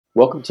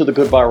Welcome to the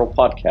Good Viral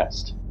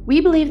Podcast.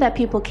 We believe that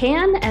people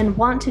can and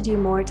want to do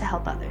more to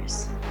help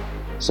others.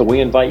 So we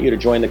invite you to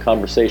join the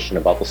conversation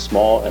about the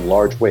small and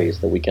large ways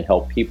that we can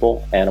help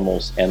people,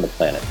 animals, and the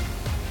planet.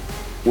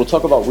 We'll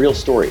talk about real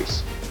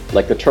stories,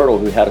 like the turtle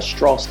who had a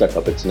straw stuck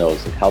up its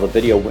nose and how the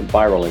video went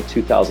viral in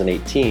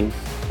 2018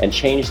 and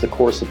changed the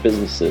course of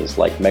businesses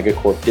like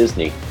Megacorp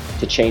Disney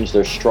to change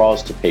their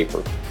straws to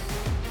paper.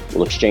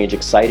 We'll exchange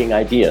exciting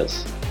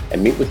ideas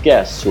and meet with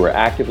guests who are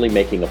actively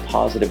making a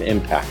positive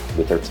impact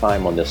with their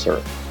time on this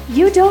earth.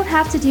 You don't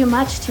have to do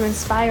much to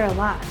inspire a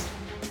lot.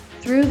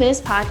 Through this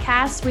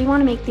podcast, we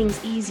want to make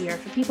things easier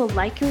for people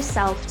like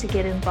yourself to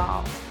get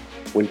involved.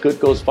 When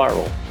good goes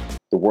viral,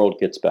 the world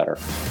gets better.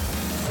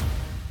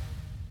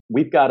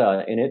 We've got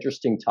an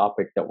interesting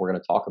topic that we're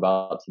going to talk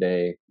about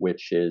today,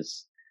 which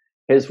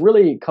has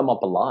really come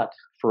up a lot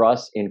for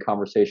us in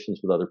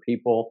conversations with other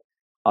people.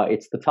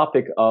 It's the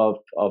topic of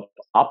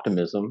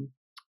optimism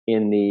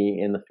in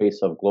the face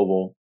of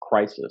global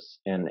crisis.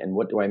 And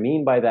what do I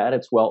mean by that?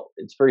 It's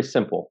very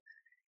simple.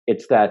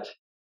 It's that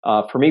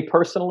for me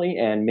personally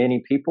and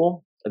many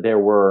people,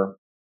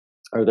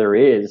 there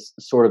is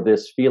sort of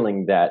this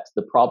feeling that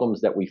the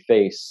problems that we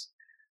face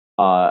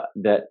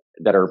that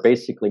are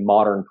basically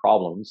modern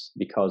problems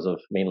because of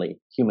mainly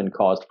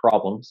human-caused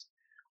problems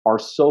are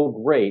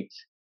so great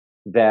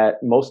that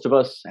most of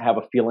us have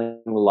a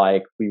feeling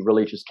like we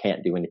really just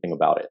can't do anything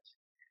about it.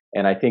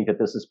 And I think that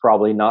this is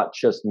probably not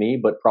just me,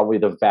 but probably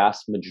the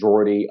vast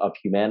majority of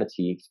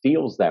humanity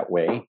feels that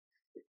way.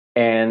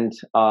 And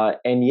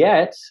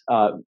yet,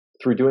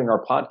 through doing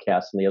our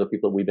podcast and the other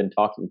people that we've been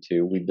talking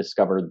to, we've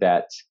discovered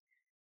that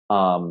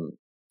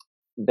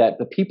that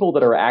the people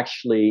that are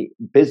actually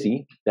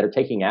busy, that are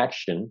taking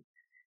action,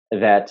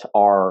 that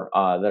are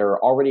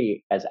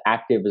already as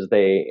active as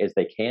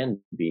they can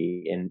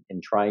be in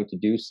trying to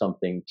do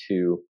something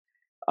to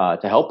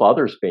help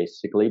others,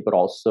 basically, but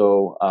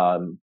also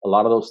a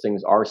lot of those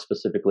things are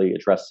specifically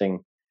addressing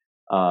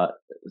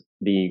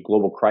the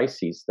global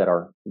crises that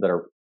are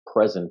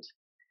present.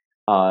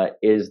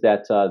 Is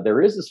that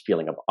there is this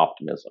feeling of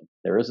optimism.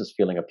 There is this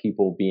feeling of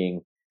people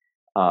being.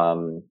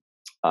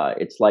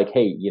 It's like,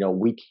 hey,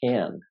 we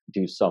can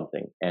do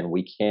something, and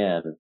we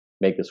can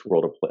make this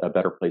world a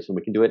better place, and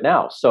we can do it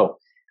now. So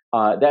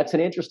that's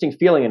an interesting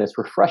feeling, and it's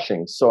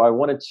refreshing. So I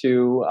wanted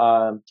to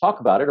talk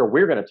about it, or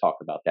we're going to talk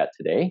about that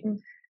today. Mm-hmm.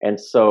 And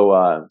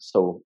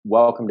so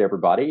welcome to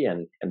everybody,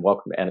 and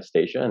welcome to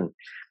Anastasia.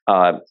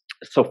 And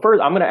so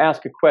first, I'm going to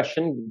ask a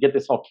question, get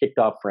this all kicked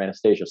off for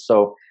Anastasia.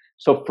 So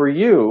for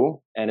you,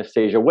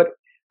 Anastasia, what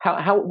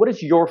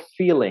is your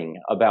feeling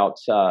about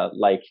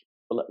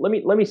let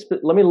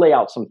me lay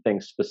out some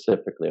things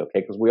specifically, okay?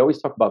 Because we always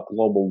talk about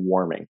global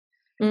warming,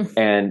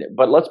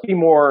 but let's be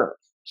more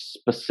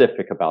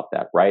specific about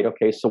that, right?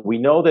 Okay, so we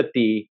know that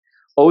the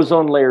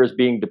ozone layer is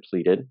being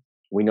depleted.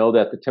 We know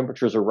that the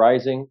temperatures are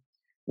rising.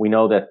 We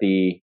know that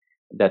the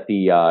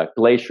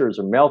glaciers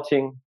are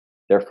melting,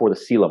 therefore the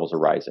sea levels are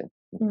rising.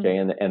 Okay,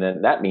 and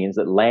then that means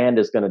that land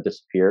is going to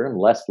disappear, and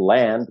less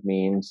land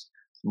means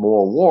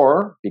more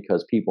war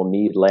because people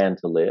need land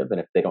to live, and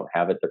if they don't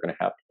have it, they're going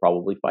to have to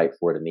probably fight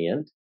for it in the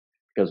end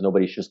because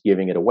nobody's just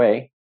giving it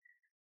away.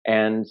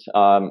 And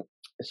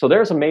so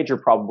there's a major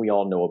problem we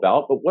all know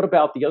about, but what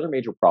about the other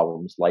major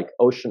problems like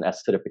ocean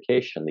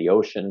acidification? The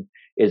ocean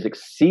is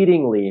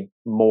exceedingly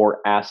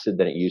more acid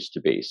than it used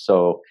to be.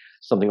 So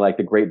something like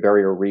the Great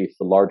Barrier Reef,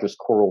 the largest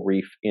coral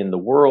reef in the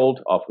world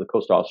off the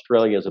coast of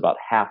Australia, is about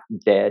half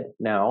dead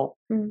now.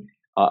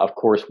 Of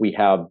course, we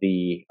have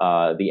the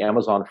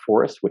Amazon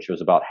forest, which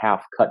was about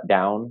half cut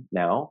down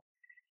now,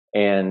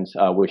 and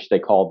which they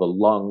call the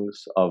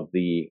lungs of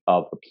the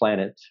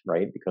planet,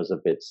 right, because of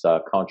its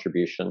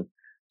contribution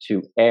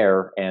to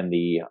air and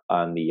the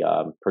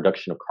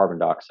production of carbon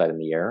dioxide in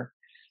the air.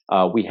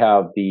 We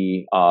have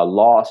the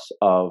loss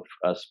of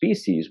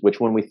species, which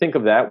when we think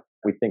of that,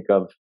 we think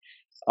of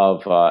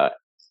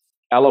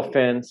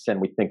elephants,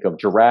 and we think of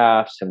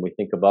giraffes, and we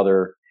think of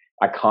other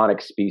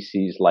iconic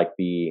species like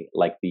the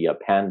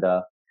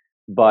panda.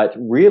 But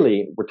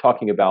really, we're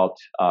talking about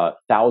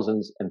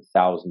thousands and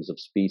thousands of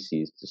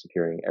species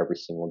disappearing every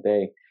single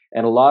day.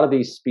 And a lot of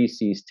these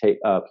species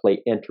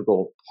play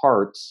integral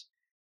parts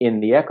in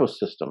the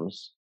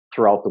ecosystems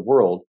throughout the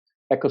world,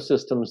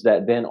 ecosystems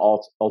that then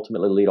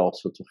ultimately lead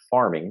also to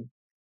farming,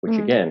 which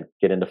again,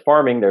 get into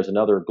farming, there's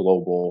another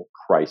global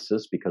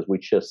crisis because we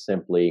just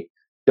simply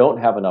don't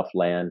have enough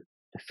land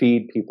to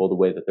feed people the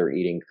way that they're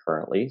eating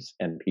currently.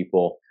 And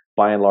people,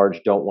 by and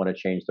large, don't want to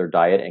change their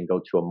diet and go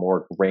to a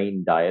more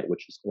grain diet,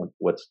 which is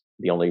what's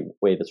the only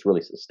way that's really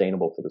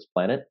sustainable for this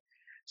planet.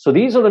 So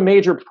these are the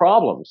major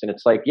problems. And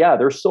it's like, yeah,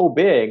 they're so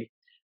big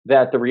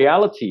that the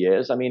reality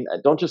is, I mean,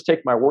 don't just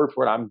take my word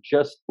for it. I'm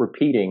just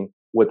repeating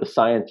what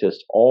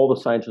all the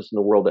scientists in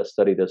the world that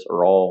study this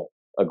are all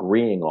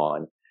agreeing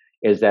on,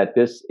 is that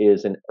this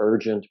is an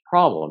urgent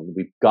problem.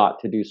 We've got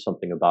to do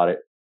something about it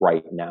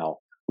right now.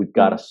 We've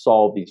got to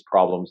solve these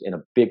problems in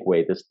a big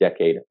way this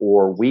decade,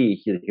 or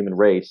we, the human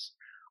race,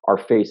 are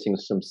facing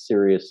some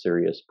serious,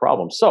 serious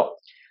problems. So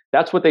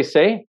that's what they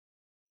say.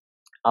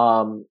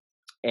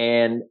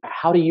 And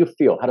how do you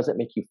feel? How does it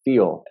make you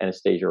feel,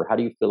 Anastasia? Or how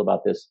do you feel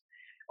about this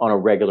on a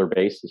regular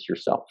basis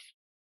yourself?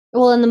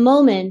 Well, in the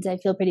moment, I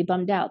feel pretty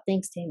bummed out.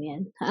 Thanks,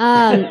 Damien.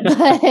 But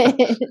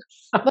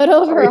Sorry.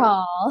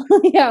 overall,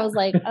 yeah, I was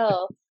like,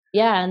 oh,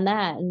 yeah, and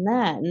that, and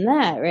that, and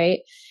that, right?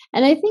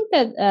 And I think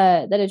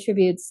that that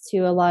attributes to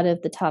a lot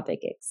of the topic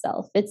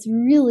itself. It's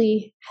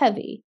really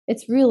heavy.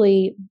 It's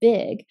really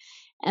big,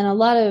 and a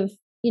lot of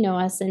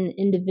us and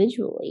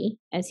individually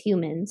as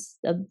humans,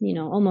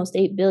 almost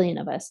 8 billion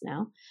of us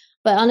now.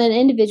 But on an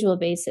individual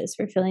basis,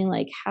 we're feeling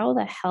like, how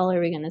the hell are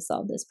we going to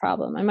solve this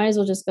problem? I might as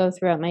well just go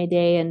throughout my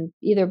day and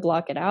either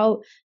block it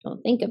out,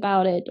 don't think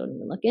about it, don't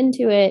even look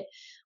into it,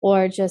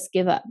 or just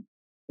give up,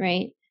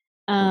 right?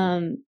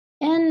 Mhm.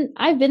 And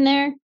I've been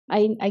there.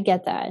 I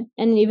get that.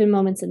 And even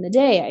moments in the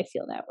day, I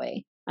feel that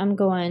way. I'm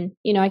going,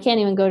 I can't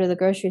even go to the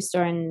grocery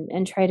store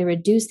and try to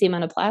reduce the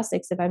amount of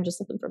plastics if I'm just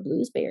looking for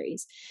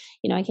blueberries.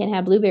 I can't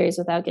have blueberries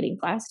without getting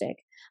plastic.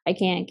 I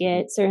can't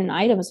get certain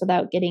items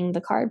without getting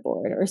the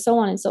cardboard, or so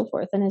on and so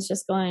forth. And it's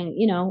just going,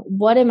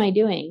 what am I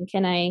doing?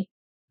 Can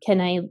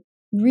I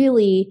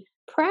really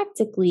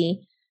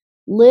practically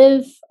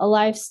live a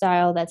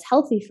lifestyle that's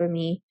healthy for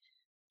me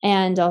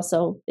and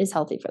also is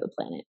healthy for the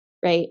planet?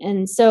 Right.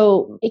 And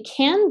so Mhm. it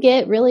can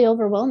get really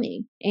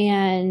overwhelming.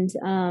 And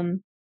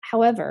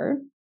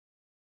however,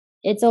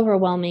 it's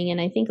overwhelming.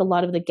 And I think a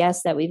lot of the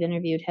guests that we've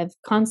interviewed have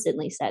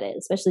constantly said it,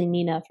 especially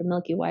Nina from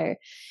Milky Wire.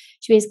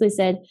 She basically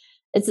said,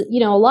 it's, a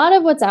lot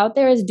of what's out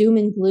there is doom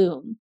and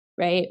gloom,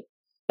 right?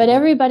 But Mhm.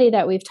 everybody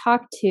that we've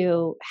talked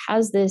to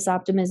has this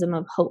optimism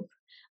of hope,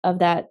 of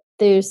that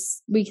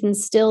we can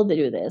still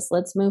do this.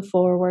 Let's move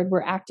forward.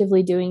 We're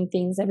actively doing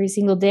things every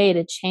single day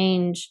to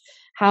change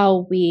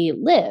how we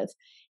live.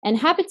 And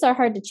habits are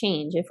hard to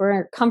change if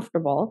we're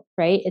comfortable,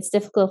 right? It's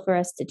difficult for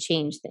us to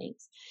change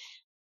things.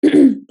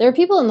 There are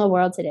people in the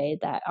world today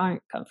that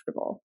aren't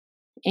comfortable,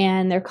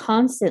 and they're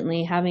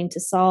constantly having to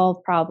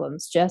solve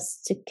problems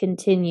just to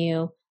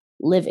continue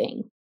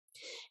living.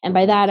 And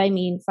by Mhm. that, I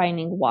mean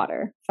finding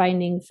water,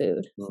 finding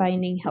food, Mhm.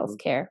 finding Mhm.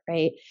 healthcare,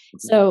 right? Mhm.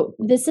 So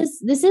Mhm.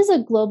 this is a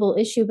global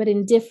issue, but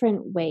in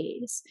different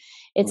ways.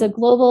 It's a Mhm.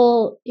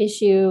 global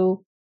issue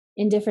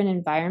in different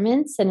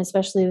environments, and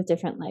especially with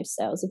different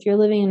lifestyles. If you're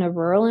living in a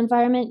rural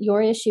environment,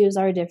 your issues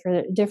are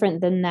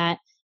different than that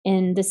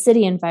in the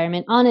city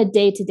environment on a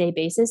day-to-day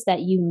basis,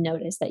 that you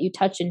notice, that you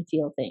touch and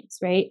feel things,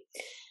 right?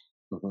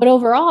 Mhm. But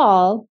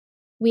overall,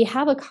 we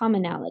have a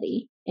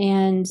commonality,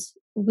 and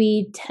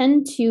we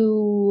tend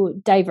to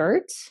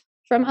divert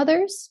from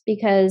others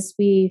because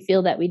we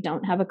feel that we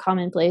don't have a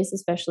common place,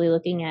 especially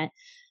looking at,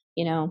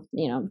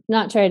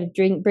 not trying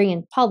to bring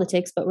in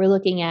politics, but we're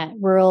looking at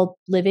rural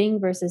living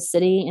versus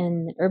city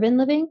and urban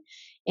living.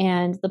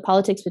 And the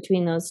politics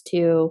between those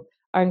two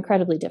are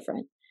incredibly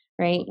different,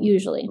 right? Mhm.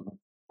 Usually. Mhm.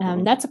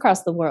 Mhm. That's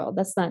across the world.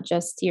 That's not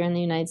just here in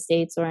the United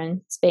States or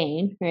in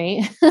Spain,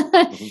 right?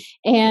 Mhm.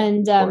 Yeah,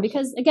 And of course.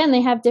 because, again,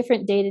 they have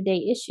different day to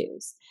day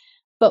issues.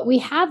 But we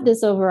have Mhm.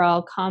 this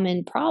overall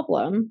common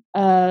problem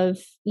of,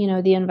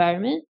 the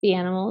environment, the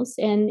animals,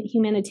 and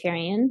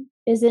humanitarian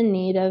is in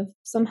need of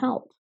some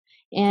help.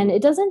 And Mhm.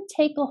 it doesn't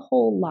take a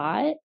whole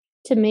lot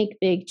to make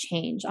big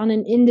change on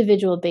an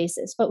individual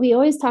basis. But we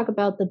always talk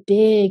about the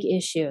big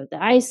issue,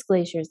 the ice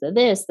glaciers, the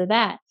this, the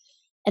that.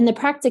 And the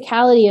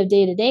practicality of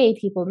day to day,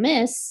 people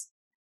miss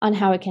on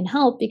how it can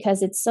help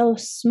because it's so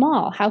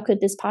small. How could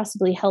this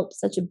possibly help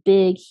such a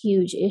big,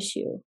 huge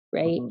issue,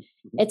 right? Mhm.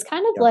 Mhm. It's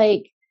kind of Yeah.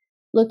 like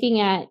looking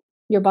at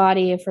your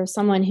body for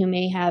someone who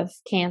may have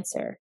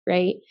cancer,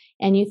 right?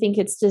 And you think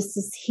it's just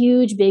this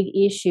huge, big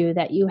issue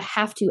that you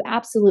have to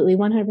absolutely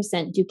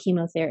 100% do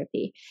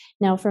chemotherapy.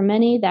 Now, for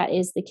many, that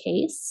is the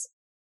case,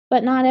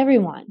 but not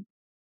everyone.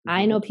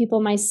 I Mhm. know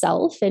people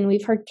myself, and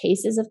we've heard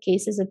cases of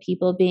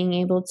people being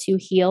able to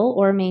heal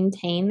or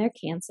maintain their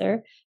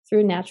cancer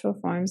through natural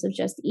forms of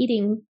just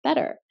eating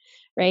better,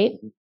 right?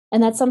 Mhm.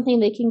 And that's something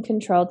they can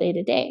control day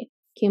to day.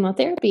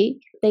 Chemotherapy,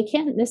 they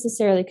can't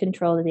necessarily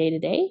control the day to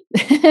day.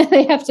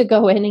 They have to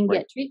go in and Right.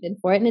 get treatment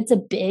for it. And it's a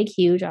big,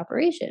 huge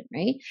operation,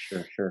 right?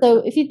 Sure, sure, So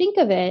sure. if you think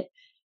of it,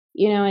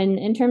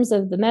 in terms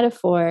of the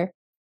metaphor,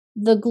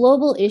 the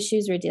global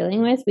issues we're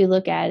dealing with, we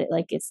look at it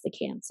like it's the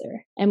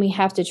cancer and we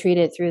have to treat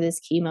it through this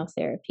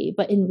chemotherapy.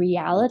 But in Mhm.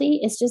 reality,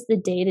 it's just the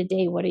day to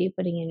day. What are you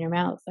putting in your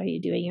mouth? Are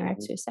you doing your Mhm.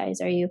 exercise?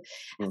 Are you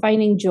Mhm.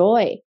 finding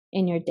joy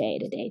in your day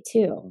to day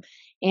too? Mhm.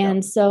 Yeah.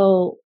 And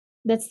so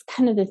that's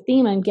kind of the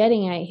theme I'm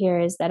getting at here,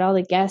 is that all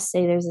the guests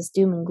say there's this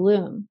doom and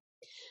gloom,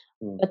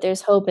 Mhm. but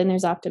there's hope and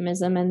there's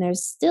optimism and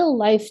there's still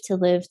life to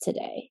live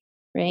today,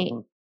 right?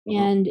 Mhm. Mhm.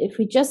 And if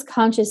we just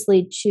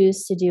consciously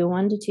choose to do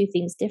one to two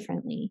things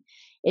differently,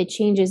 it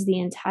changes the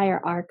entire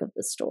arc of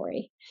the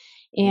story.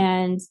 Mhm.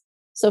 And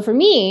so for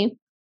me,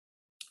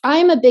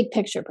 I'm a big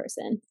picture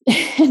person.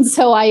 And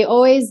so I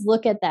always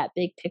look at that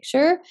big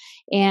picture.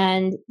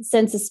 And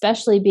since,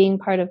 especially being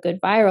part of Good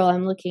Viral,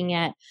 I'm looking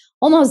at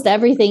almost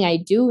everything I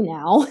do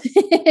now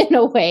in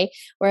a way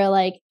where,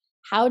 like,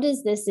 how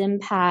does this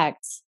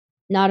impact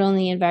not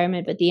only the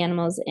environment, but the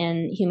animals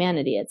and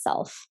humanity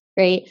itself?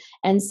 right?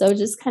 And so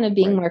just kind of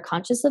being Right. more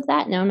conscious of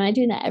that. Now, am I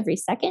doing that every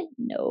second?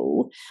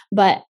 No.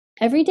 But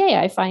every day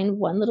I find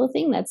one little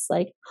thing that's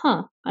like,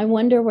 huh, I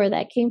wonder where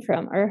that came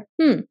from. Or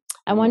I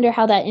Mm. wonder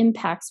how that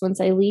impacts once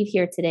I leave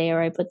here today,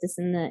 or I put this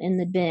in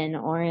the bin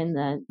or in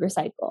the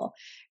recycle,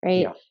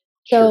 right? Yeah.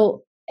 Sure.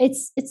 So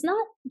it's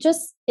not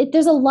just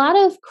there's a lot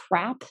of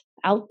crap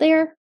out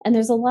there, and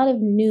there's a lot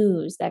of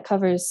news that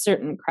covers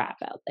certain crap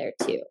out there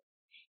too.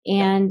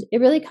 Yeah. And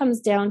it really comes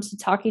down to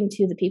talking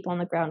to the people on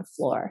the ground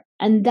floor.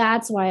 And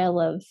that's why I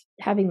love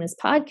having this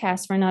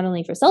podcast, for not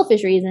only for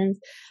selfish reasons,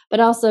 but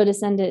also to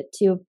send it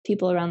to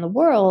people around the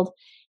world,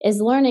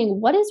 is learning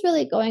what is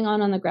really going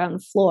on the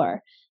ground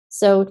floor.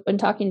 So when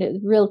talking to,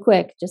 real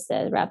quick, just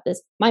to wrap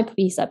this my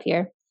piece up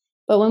here,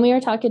 but when we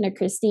were talking to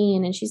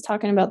Christine, and she's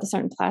talking about the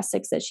certain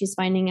plastics that she's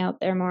finding out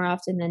there more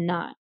often than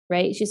not,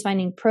 right? She's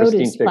finding Christine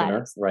produce Figner,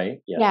 plastics. right?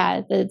 Yes.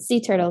 Yeah, the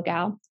sea turtle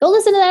gal. Go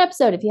listen to that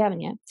episode if you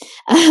haven't yet.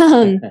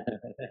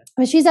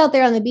 But she's out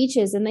there on the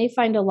beaches, and they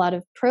find a lot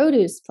of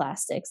produce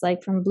plastics,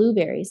 like from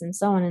blueberries and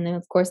so on. And then,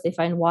 of course, they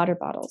find water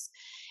bottles.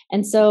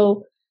 And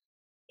so,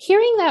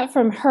 hearing that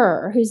from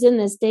her, who's in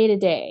this day to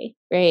day,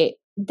 right,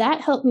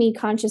 that helped me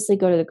consciously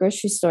go to the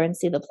grocery store and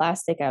see the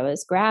plastic I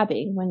was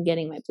grabbing when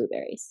getting my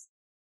blueberries,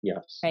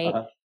 Yes. right?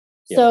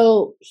 Yes.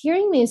 So,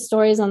 hearing these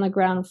stories on the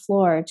ground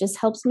floor just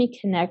helps me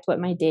connect what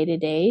my day to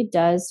day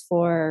does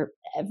for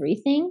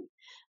everything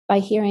by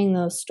hearing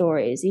those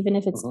stories, even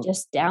if it's Mhm.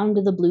 just down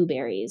to the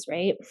blueberries,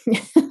 right?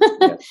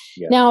 Yes.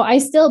 Yes. Now, I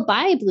still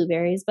buy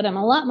blueberries, but I'm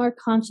a lot more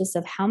conscious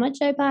of how much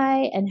I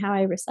buy and how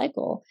I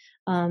recycle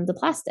the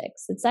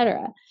plastics,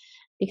 etc.,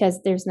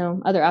 because there's no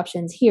other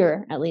options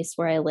here, at least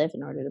where I live,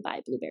 in order to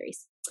buy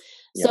blueberries.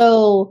 Yeah.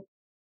 So,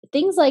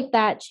 things like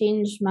that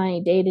change my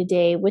day to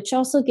day, which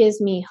also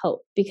gives me hope,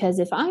 because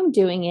if I'm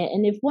doing it,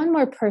 and if one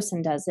more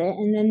person does it,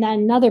 and then that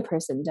another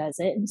person does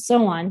it, and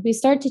so on, we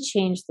start to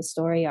change the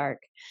story arc.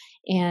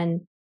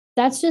 And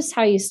that's just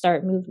how you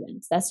start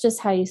movements. That's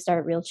just how you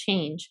start real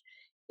change,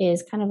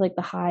 is kind of like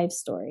the hive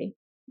story.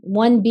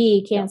 One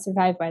bee Yeah. can't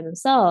survive by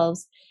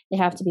themselves. They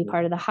have to be Mhm.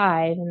 part of the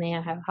hive, and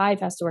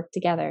hive has to work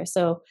together.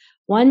 So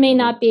one may Mhm.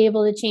 not be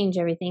able to change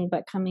everything,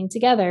 but coming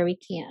together we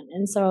can.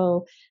 And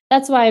so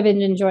that's why I've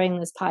been enjoying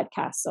this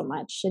podcast so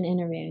much and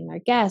interviewing our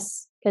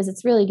guests, because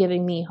it's really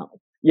giving me hope.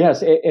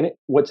 Yes.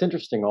 What's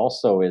interesting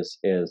also is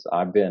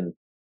I've been,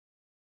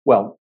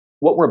 well,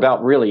 what we're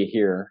about really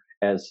here,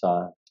 as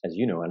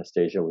you know,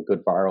 Anastasia, with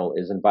Good Viral,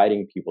 is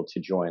inviting people to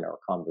join our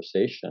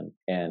conversation.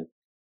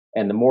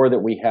 And the more that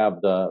we have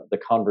the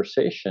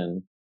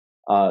conversation,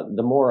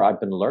 the more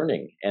I've been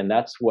learning. And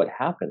that's what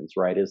happens,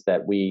 right? Is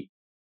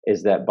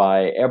that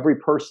by every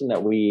person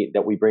that we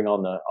bring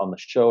on the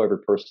show, every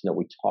person that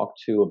we talk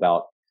to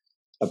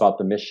about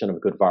the mission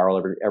of Good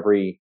Viral,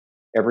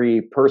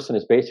 every person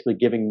is basically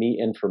giving me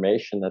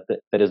information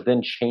that is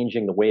then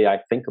changing the way I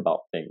think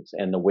about things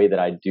and the way that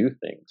I do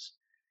things.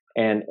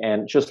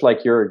 And just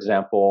like your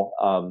example,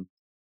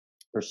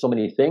 there's so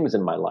many things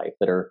in my life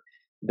that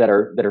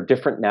are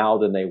different now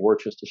than they were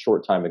just a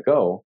short time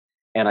ago.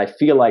 And I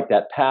feel like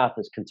that path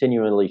is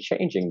continually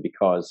changing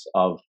because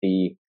of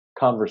the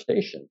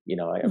conversation.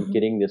 I'm Mhm.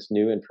 getting this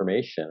new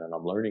information and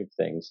I'm learning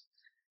things.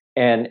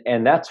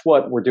 And that's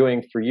what we're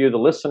doing for you, the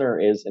listener,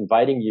 is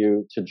inviting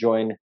you to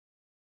join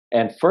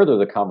and further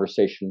the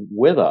conversation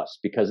with us,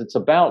 because it's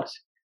about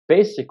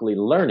basically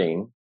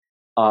learning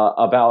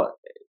about,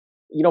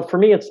 for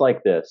me, it's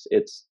like this.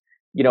 It's,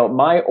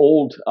 my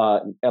old,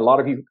 a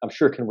lot of you, I'm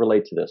sure, can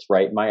relate to this,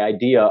 right? My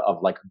idea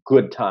of like a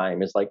good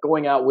time is like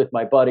going out with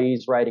my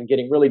buddies, right? And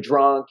getting really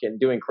drunk and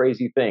doing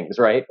crazy things,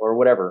 right? Or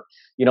whatever,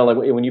 like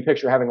when you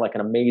picture having like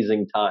an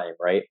amazing time,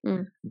 right?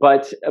 Mm.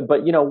 But,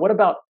 what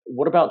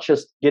about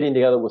just getting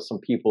together with some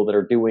people that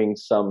are doing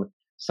some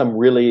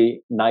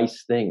really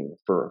nice thing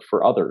for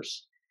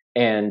others?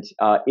 And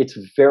it's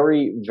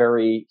very,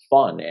 very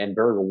fun and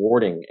very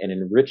rewarding and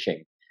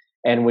enriching.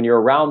 And when you're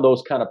around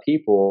those kind of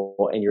people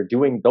and you're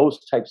doing those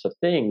types of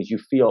things, you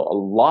feel a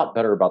lot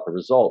better about the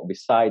result,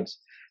 besides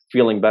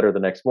feeling better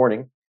the next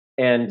morning.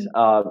 And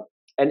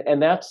Mm.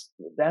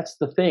 that's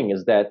the thing,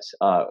 is that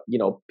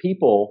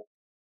people,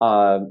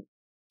 uh,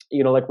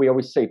 like we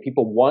always say,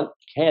 people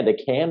they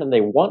can and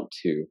they want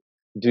to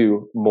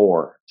do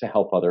more to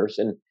help others.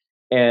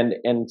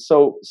 And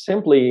so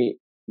simply,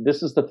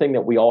 this is the thing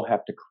that we all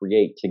have to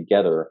create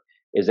together,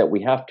 is that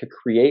we have to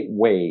create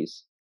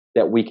ways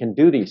that we can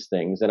do these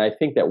things. And I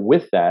think that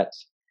with that,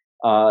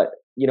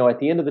 at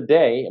the end of the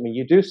day, I mean,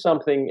 you do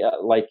something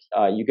like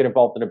you get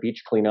involved in a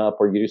beach cleanup,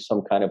 or you do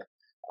some kind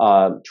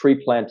of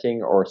tree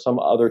planting or some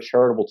other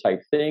charitable type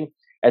thing.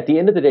 At the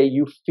end of the day,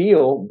 you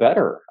feel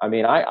better. I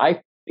mean,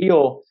 I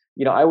feel,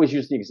 I always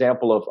use the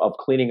example of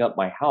cleaning up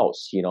my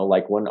house,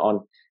 like when I'm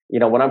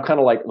kind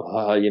of like,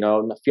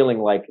 feeling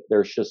like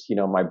there's just,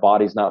 my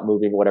body's not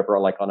moving, whatever,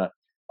 like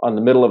on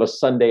the middle of a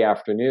Sunday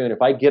afternoon,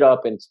 if I get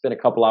up and spend a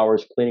couple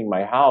hours cleaning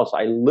my house,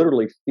 I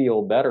literally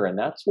feel better. And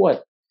that's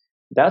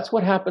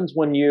what happens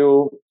when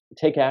you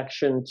take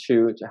action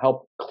to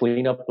help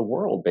clean up the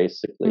world,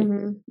 basically.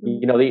 Mhm.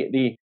 Mhm.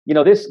 The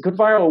this Good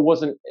Viral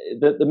wasn't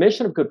the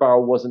mission of Good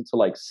Viral wasn't to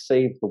like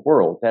save the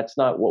world. That's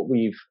not what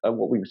we've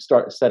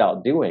set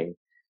out doing.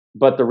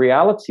 But the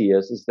reality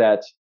is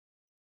that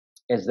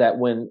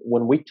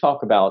when we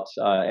talk about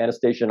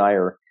Anastasia and I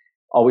are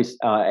always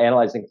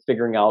analyzing,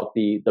 figuring out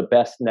the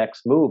best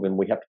next move, and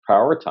we have to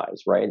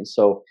prioritize, right? And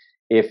so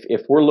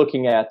if we're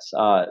looking at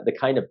the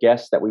kind of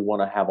guests that we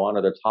want to have on,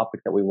 or the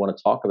topic that we want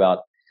to talk about,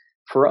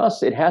 for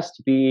us it has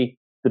to be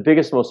the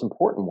biggest, most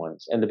important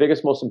ones. And the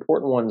biggest, most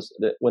important ones,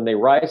 that when they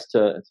rise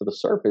to the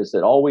surface,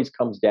 it always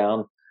comes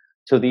down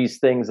to these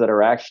things that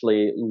are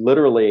actually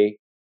literally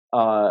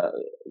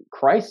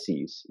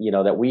crises,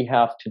 that we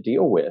have to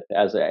deal with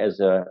as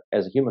a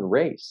human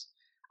race.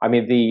 I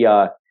mean,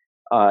 the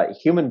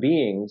human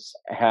beings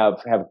have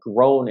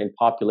grown in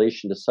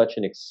population to such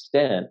an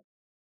extent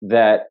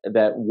that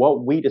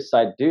what we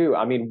decide to do.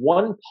 I mean,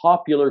 one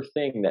popular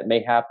thing that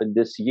may happen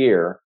this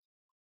year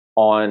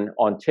on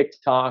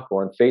TikTok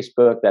or on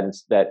Facebook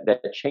that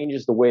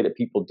changes the way that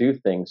people do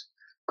things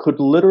could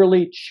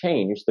literally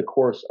change the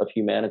course of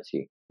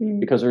humanity,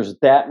 because there's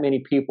that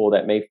many people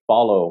that may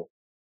follow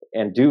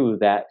and do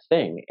that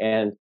thing.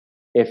 And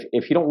if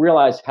you don't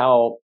realize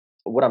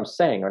what I'm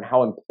saying and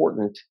how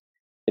important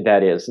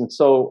that is, and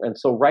so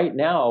right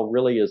now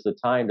really is the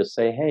time to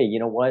say, hey, you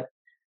know what,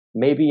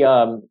 maybe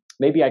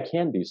I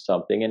can do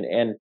something.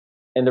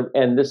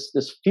 And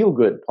this feel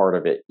good part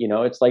of it,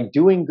 it's like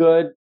doing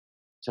good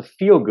to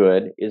feel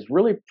good is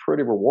really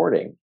pretty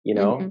rewarding,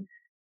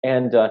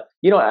 and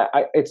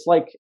it's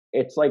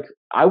like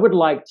I would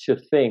like to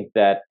think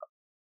that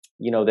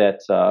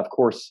of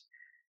course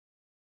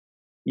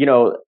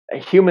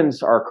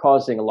humans are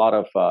causing a lot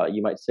of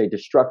you might say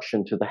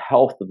destruction to the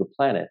health of the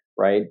planet,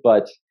 right?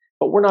 But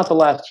we're not the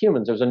last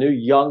humans. There's a new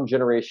young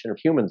generation of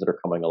humans that are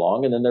coming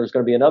along, and then there's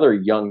going to be another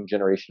young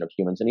generation of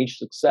humans, and each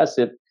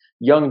successive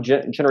young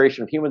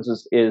generation of humans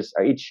is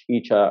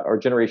each or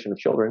generation of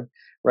children,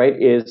 right,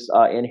 is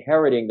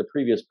inheriting the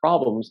previous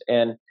problems.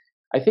 And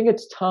I think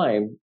it's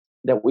time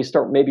that we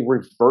start maybe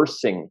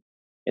reversing,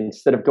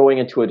 instead of going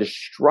into a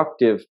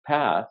destructive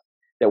path,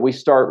 that we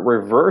start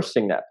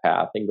reversing that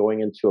path and going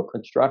into a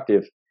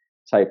constructive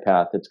type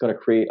path that's going to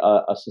create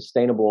a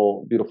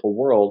sustainable, beautiful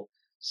world,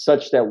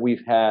 such that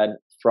we've had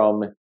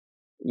from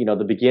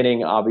the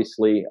beginning,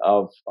 obviously,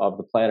 of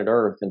the planet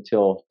Earth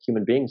until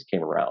human beings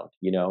came around,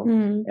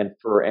 and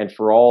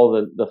for all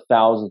the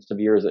thousands of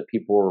years that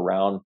people were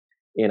around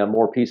in a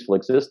more peaceful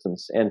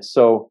existence. And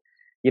so,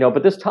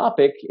 but this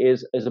topic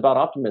is about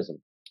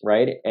optimism,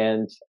 right?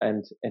 And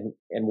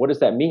what does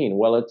that mean?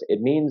 Well,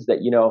 it means that,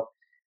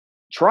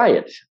 try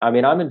it. I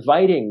mean, I'm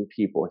inviting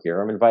people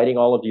here. I'm inviting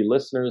all of you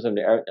listeners and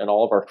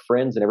all of our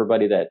friends and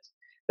everybody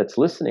that's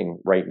listening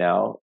right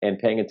now and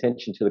paying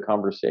attention to the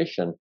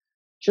conversation.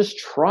 Just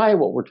try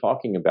what we're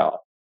talking about.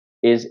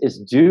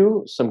 Is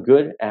do some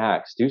good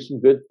acts, do some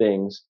good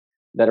things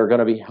that are going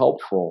to be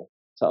helpful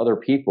to other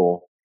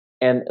people,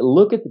 and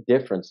look at the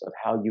difference of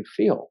how you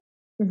feel.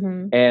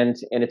 Mm-hmm. And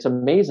it's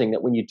amazing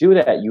that when you do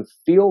that, you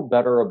feel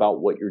better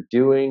about what you're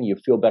doing. You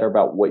feel better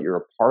about what you're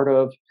a part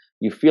of.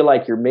 You feel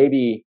like you're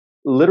maybe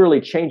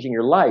literally changing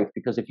your life,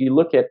 because if you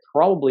look at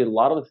probably a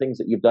lot of the things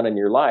that you've done in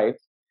your life,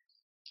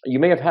 you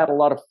may have had a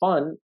lot of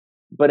fun,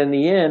 but in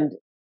the end,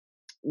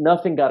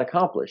 nothing got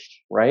accomplished,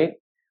 right?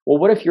 Well,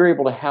 what if you're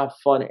able to have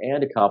fun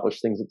and accomplish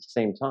things at the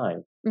same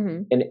time?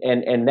 Mm-hmm.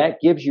 And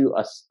that gives you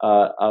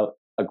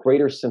a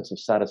greater sense of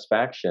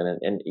satisfaction.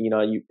 And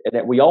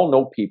we all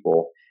know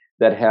people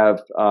that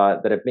have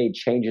made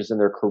changes in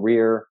their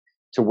career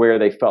to where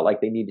they felt like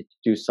they needed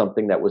to do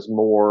something that was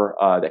more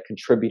that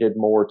contributed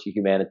more to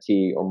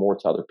humanity, or more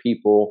to other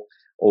people,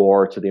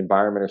 or to the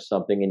environment, or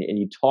something. And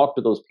you talk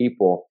to those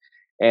people,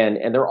 and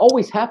they're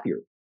always happier.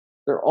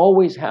 They're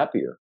always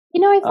happier.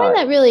 I find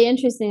that really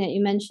interesting that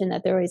you mentioned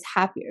that they're always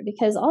happier,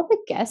 because all the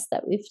guests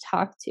that we've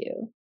talked to,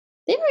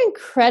 they were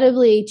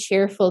incredibly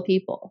cheerful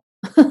people.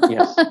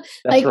 Yes,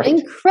 that's right.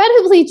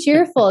 Incredibly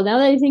cheerful. Now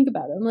that I think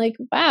about it, I'm like,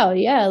 wow,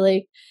 yeah,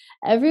 like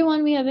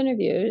everyone we have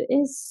interviewed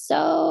is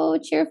so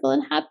cheerful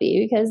and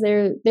happy, because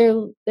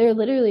they're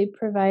literally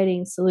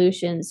providing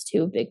solutions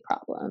to big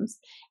problems,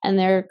 and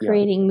they're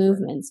creating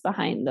movements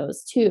behind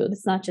those too.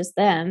 It's not just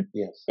them.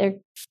 Yes. They're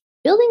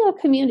building a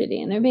community,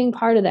 and they're being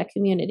part of that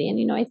community.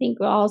 And, I think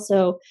we'll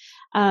also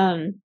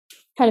kind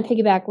of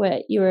piggyback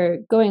what you were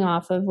going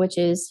off of, which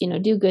is,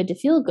 do good to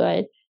feel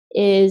good,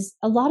 is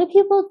a lot of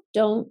people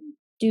don't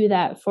do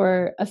that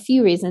for a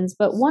few reasons.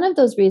 But one of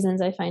those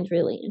reasons I find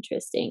really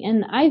interesting,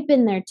 and I've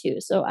been there too,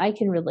 so I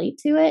can relate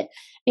to it,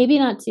 maybe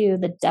not to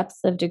the depth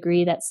of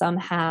degree that some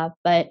have,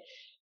 but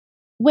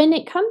when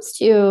it comes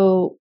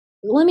to,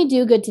 let me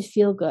do good to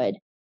feel good,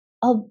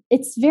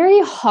 it's very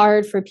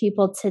hard for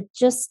people to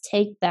just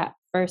take that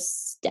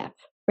first step,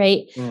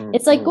 right? Mm-hmm.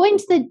 It's like going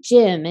to the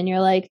gym and you're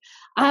like,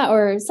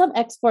 or some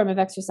X form of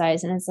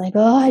exercise, and it's like,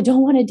 oh, I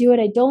don't want to do it.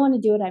 I don't want to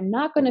do it. I'm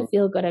not going to Hmm.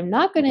 feel good. I'm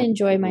not going to Hmm.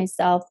 enjoy Hmm.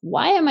 myself.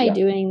 Why am I Yeah,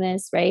 doing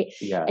this? Right.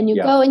 yeah, And you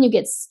yeah. go and you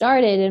get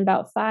started, and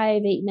about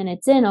 5, 8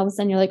 minutes in, all of a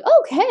sudden you're like,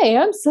 okay,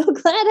 I'm so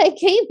glad I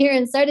came here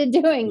and started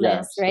doing Yeah,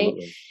 this. Right.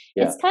 absolutely.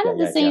 Yeah, It's kind yeah, of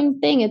the yeah, yeah. same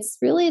thing. It's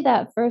really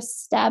that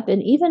first step.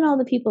 And even all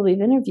the people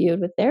we've interviewed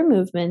with their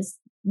movements,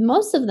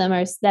 most of them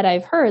are that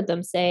I've heard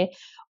them say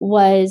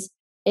was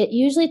it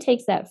usually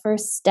takes that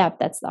first step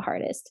that's the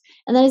hardest.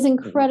 And that is Hmm.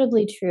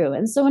 incredibly true.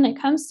 And so when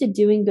it comes to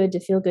doing good to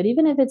feel good,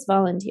 even if it's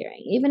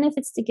volunteering, even if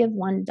it's to give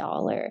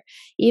 $1,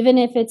 even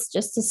if it's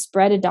just to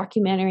spread a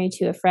documentary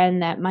to a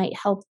friend that might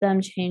help them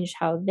change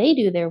how they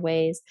do their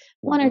ways,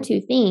 one or Hmm.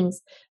 two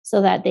things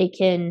so that they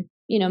can,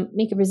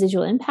 make a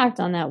residual impact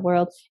on that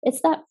world.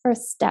 It's that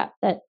first step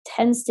that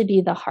tends to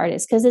be the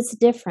hardest because it's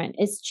different.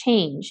 It's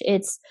change.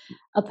 It's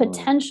a Mm,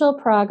 potential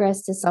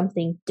progress to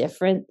something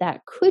different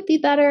that could be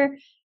better,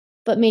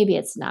 but maybe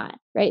it's not,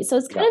 right? So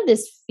it's yeah. kind of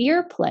this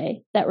fear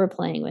play that we're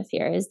playing with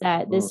here is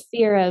that Mm, this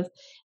fear of,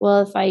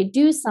 well, if I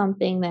do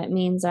something, that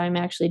means I'm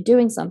actually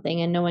doing something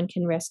and no one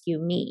can rescue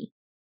me,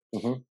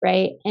 mhm.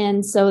 right?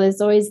 And so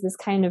there's always this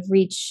kind of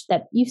reach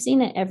that you've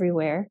seen it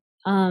everywhere.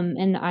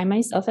 And I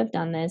myself have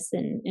done this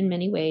in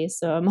many ways.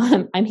 So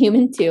I'm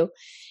human too.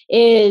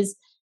 Is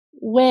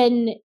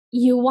when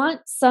you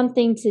want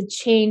something to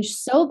change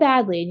so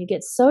badly and you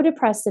get so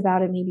depressed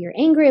about it, maybe you're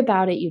angry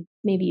about it,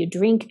 maybe you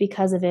drink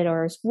because of it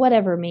or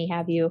whatever may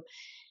have you.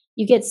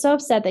 You get so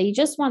upset that you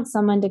just want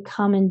someone to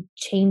come and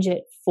change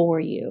it for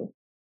you,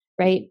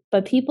 right?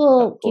 But Of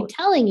people keep course.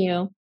 telling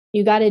you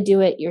you got to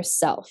do it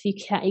yourself. You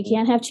Mm,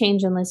 can't have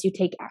change unless you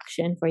take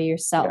action for yeah,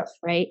 yourself,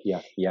 right? yeah,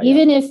 yeah, yeah.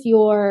 Even if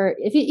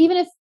even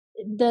if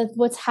the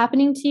what's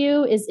happening to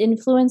you is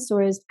influenced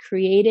or is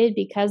created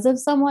because of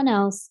someone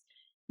else,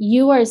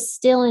 you are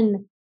still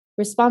in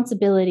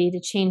responsibility to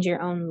change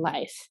your own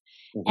life.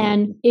 Mhm,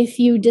 And mhm. if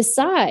you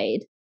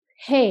decide,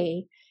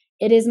 hey,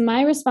 it is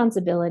my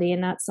responsibility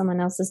and not someone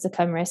else's to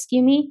come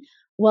rescue me,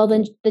 well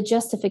then the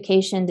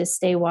justification to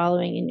stay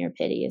wallowing in your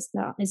pity is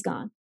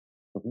gone,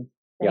 Mhm.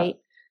 Yeah, right?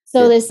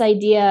 So this it's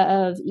idea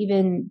of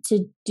even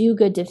to do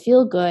good to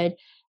feel good,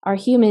 our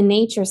human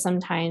nature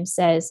sometimes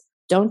says,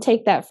 don't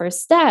take that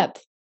first step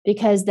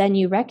because then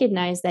you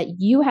recognize that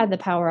you had the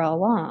power all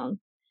along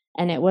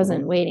and it mhm,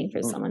 wasn't waiting for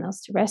mhm, someone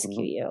else to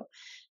rescue mhm. you.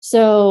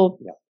 So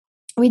Yeah,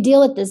 we deal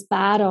with this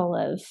battle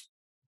of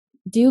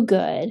do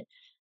good,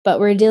 but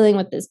we're dealing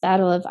with this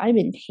battle of I'm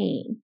in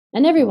pain.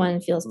 And mm,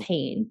 everyone feels mhm.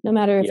 pain, no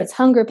matter if it's Yes,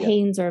 hunger yes,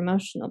 pains or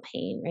emotional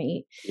pain,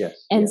 right?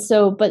 yes, And yes.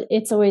 so, but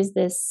it's always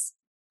this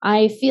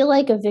I feel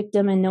like a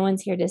victim and no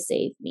one's here to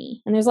save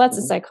me. And there's lots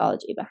of Mhm.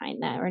 psychology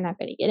behind that we're not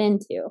going to get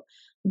into.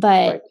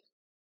 But Right.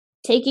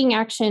 taking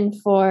action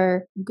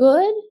for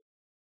good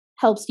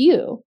helps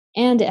you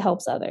and it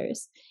helps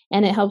others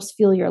and it helps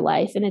fuel your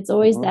life. And it's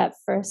always Mhm. that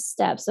first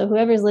step. So,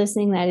 whoever's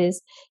listening that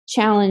is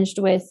challenged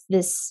with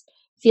this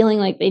feeling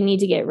like they need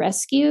to get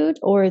rescued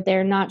or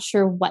they're not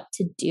sure what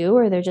to do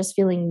or they're just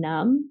feeling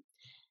numb,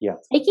 Yeah,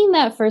 taking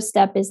that first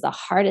step is the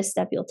hardest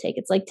step you'll take.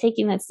 It's like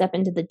taking that step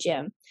into the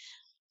gym.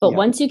 But yeah,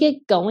 once you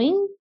get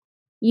going,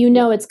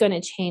 yeah, it's going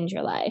to change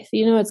your life.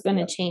 It's going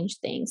to yeah, change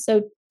things.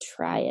 So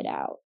try it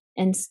out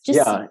and just see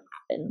yeah. what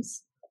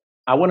happens.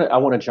 I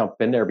wanna jump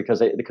in there because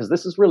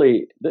this is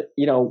really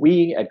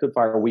we at Good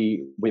Fire,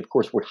 we of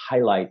course would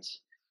highlight,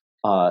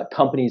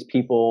 companies,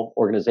 people,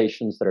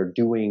 organizations that are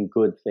doing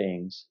good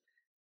things.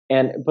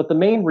 But the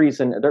main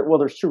reason,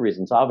 there's two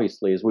reasons.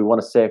 Obviously, is we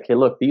want to say, okay,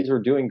 look, these are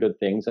doing good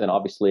things, and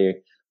obviously,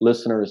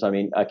 listeners, I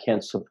mean,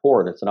 can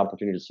support. It's an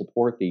opportunity to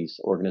support these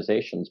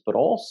organizations, but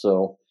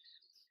also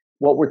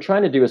what we're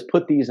trying to do is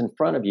put these in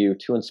front of you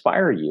to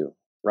inspire you,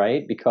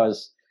 right?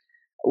 Because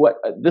what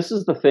this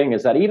is the thing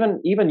is that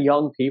even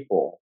young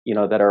people,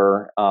 that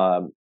are,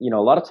 a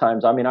lot of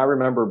times. I mean, I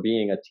remember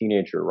being a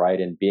teenager, right,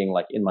 and being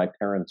like in my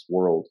parents'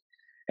 world,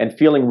 and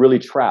feeling really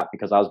trapped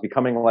because I was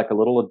becoming like a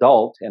little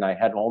adult and I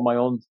had all my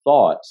own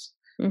thoughts,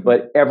 Mhm.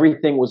 but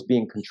everything was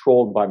being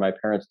controlled by my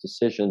parents'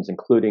 decisions,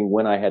 including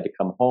when I had to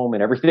come home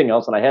and everything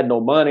else, and I had no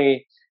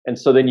money. And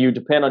so then you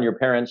depend on your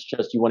parents.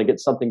 Just you want to get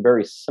something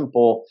very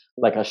simple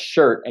like a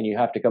shirt, and you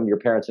have to come to your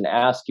parents and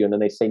ask you, and then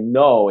they say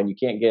no, and you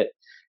can't get.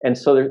 And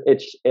so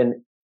it's and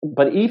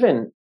but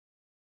even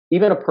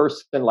a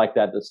person like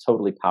that that's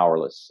totally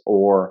powerless,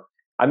 or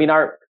I mean,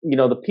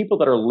 the people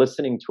that are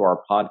listening to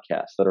our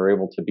podcast that are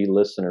able to be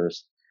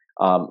listeners,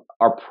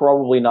 are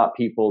probably not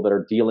people that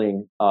are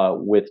dealing,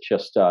 with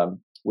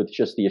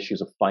just the issues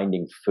of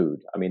finding food.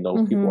 I mean,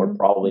 those people are Mhm.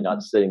 probably not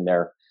Mhm. sitting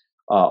there,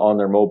 on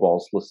their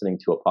mobiles listening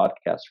to a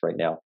podcast right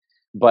now.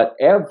 But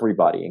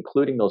everybody,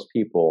 including those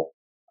people,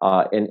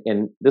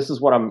 and this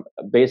is what I'm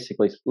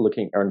basically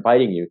looking or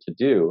inviting you to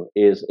do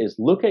is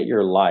look at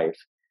your life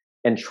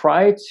and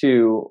try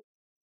to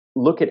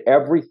look at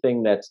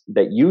everything that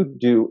you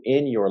do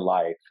in your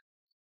life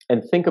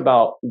and think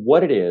about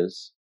what it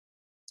is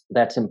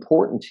that's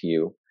important to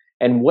you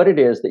and what it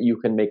is that you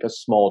can make a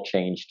small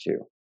change to,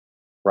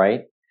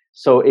 right?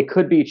 So it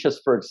could be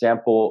just, for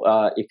example,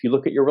 if you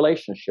look at your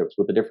relationships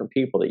with the different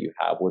people that you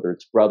have, whether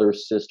it's brother,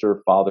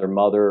 sister, father,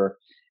 mother,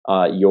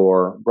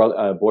 your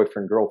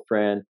boyfriend,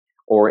 girlfriend,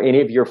 or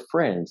any of your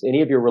friends,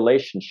 any of your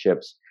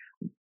relationships,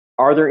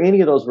 are there any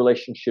of those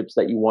relationships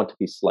that you want to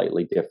be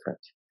slightly different?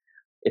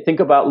 Think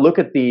about, look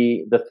at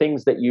the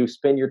things that you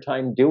spend your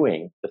time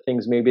doing, the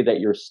things maybe that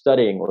you're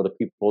studying, or the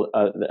people,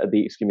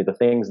 excuse me, the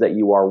things that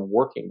you are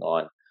working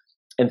on,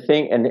 and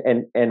think,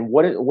 and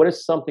what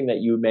is something that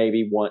you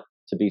maybe want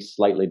to be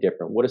slightly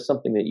different? What is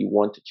something that you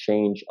want to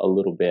change a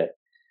little bit?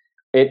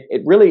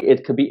 It really,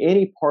 it could be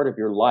any part of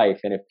your life,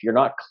 and if you're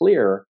not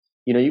clear,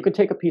 you can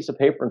take a piece of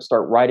paper and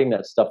start writing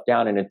that stuff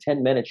down, and in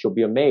 10 minutes you'll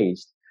be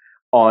amazed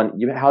on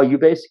how you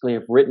basically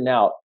have written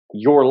out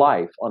your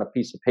life on a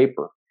piece of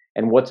paper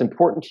and what's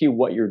important to you,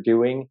 what you're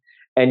doing,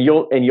 and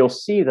you'll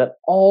see that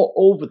all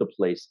over the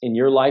place in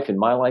your life, in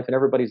my life, in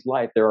everybody's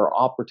life, there are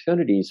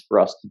opportunities for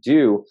us to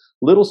do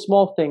little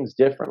small things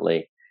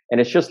differently.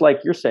 And it's just like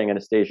you're saying,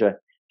 Anastasia,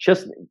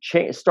 just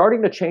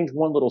starting to change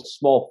one little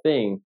small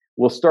thing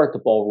will start the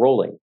ball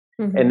rolling.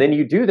 Mm-hmm. And then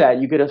you do that,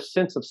 you get a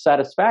sense of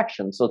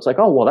satisfaction. So it's like,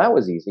 oh, well, that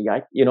was easy.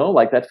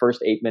 Like that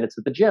first 8 minutes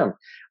at the gym,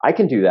 I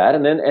can do that.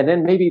 And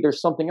then maybe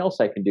there's something else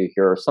I can do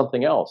here, or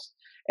something else.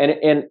 And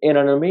in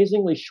an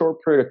amazingly short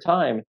period of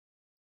time,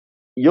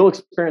 you'll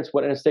experience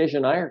what Anastasia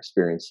and I are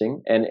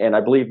experiencing. And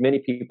I believe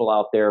many people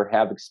out there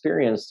have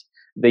experienced,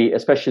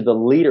 especially the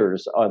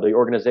leaders of the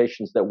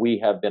organizations that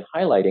we have been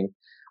highlighting,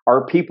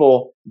 are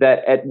people that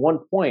at one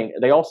point,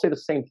 they all say the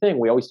same thing.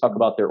 We always talk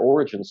about their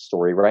origin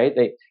story, right?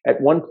 At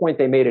one point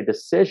they made a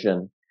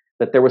decision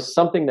that there was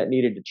something that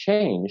needed to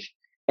change.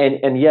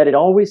 And yet it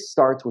always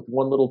starts with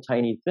one little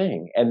tiny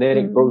thing. And then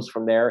it goes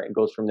from there and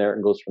goes from there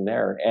and goes from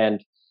there.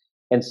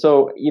 And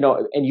so,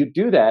 and you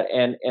do that,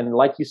 and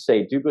like you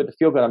say, do good to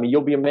feel good. I mean,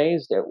 you'll be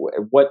amazed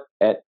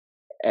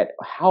at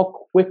how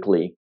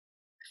quickly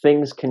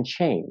things can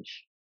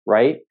change,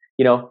 right?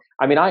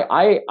 I mean,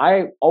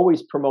 I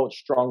always promote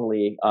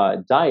strongly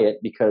diet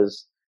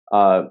because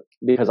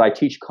I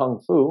teach Kung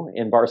Fu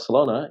in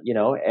Barcelona,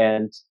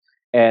 and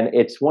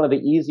it's one of the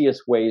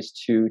easiest ways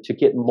to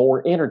get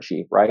more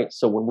energy, right?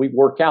 So when we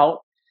work out,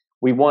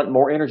 we want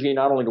more energy,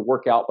 not only to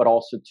work out, but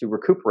also to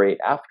recuperate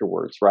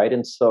afterwards, right?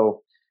 And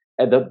so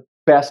the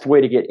best way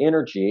to get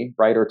energy,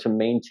 right, or to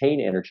maintain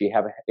energy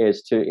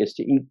is to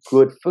eat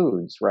good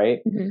foods, right?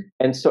 Mm-hmm.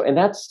 And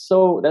that's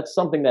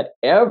something that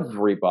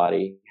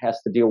everybody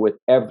has to deal with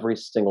every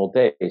single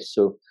day.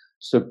 So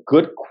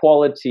good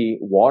quality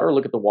water.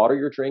 Look at the water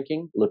you're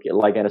drinking. Look at,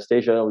 like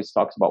Anastasia always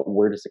talks about,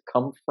 where does it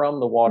come from,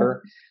 the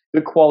water? Mm-hmm.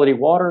 Good quality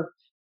water.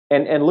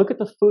 And look at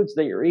the foods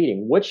that you're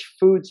eating. Which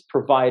foods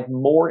provide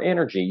more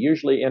energy?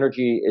 Usually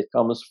energy, it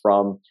comes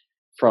from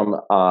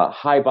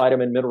high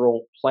vitamin,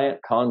 mineral, plant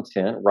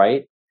content,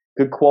 right?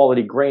 Good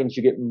quality grains,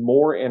 you get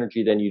more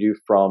energy than you do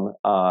from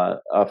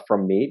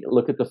meat.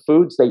 Look at the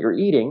foods that you're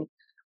eating.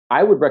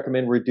 I would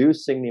recommend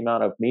reducing the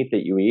amount of meat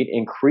that you eat,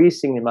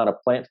 increasing the amount of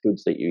plant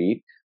foods that you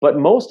eat. But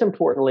most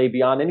importantly,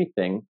 beyond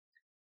anything,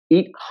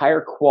 eat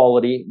higher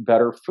quality,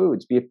 better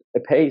foods.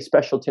 Pay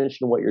special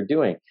attention to what you're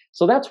doing.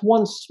 So that's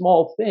one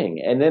small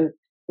thing. And then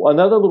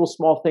another little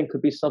small thing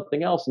could be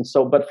something else. And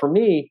so, but for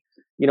me,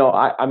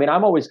 I mean,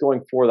 I'm always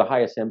going for the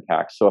highest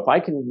impact. So if I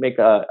can make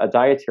a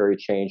dietary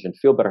change and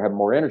feel better, have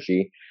more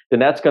energy, then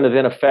that's going to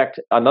then affect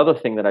another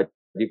thing that I do,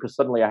 because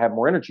suddenly I have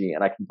more energy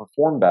and I can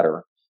perform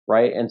better,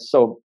 right? And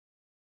so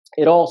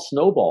it all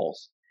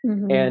snowballs.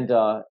 Mm-hmm.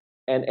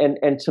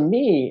 And to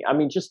me, I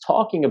mean, just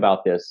talking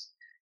about this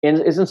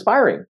is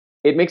inspiring.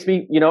 It makes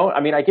me,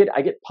 I mean, I get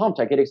pumped,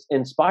 I get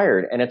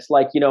inspired, and it's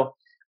like,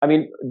 I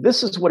mean,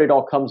 this is what it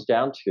all comes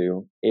down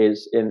to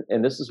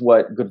and this is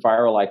what Good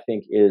Viral, I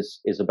think,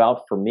 is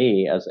about for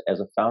me as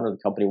a founder of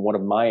the company. One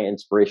of my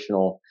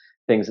inspirational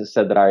things that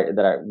said that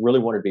I really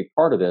wanted to be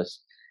part of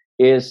this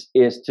is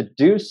to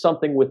do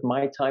something with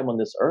my time on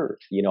this earth.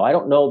 I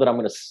don't know that I'm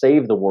going to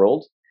save the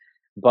world,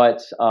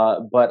 but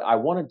I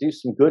want to do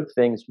some good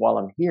things while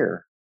I'm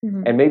here,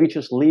 mm-hmm. and maybe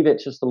just leave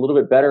it just a little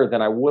bit better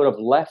than I would have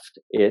left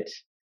it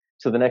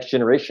to the next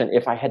generation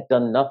if I had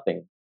done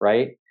nothing,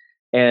 right?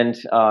 And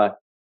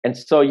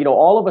so,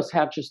 all of us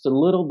have just a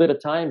little bit of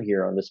time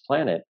here on this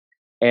planet,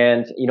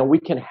 and, we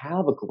can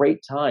have a great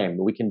time.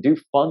 We can do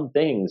fun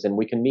things, and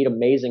we can meet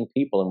amazing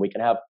people, and we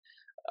can have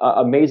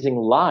amazing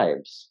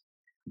lives,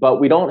 but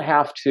we don't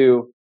have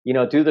to,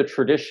 do the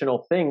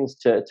traditional things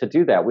to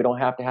do that. We don't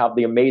have to have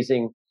the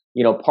amazing,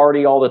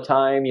 party all the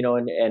time,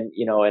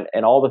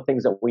 and all the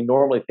things that we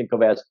normally think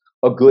of as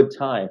a good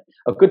time.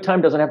 A good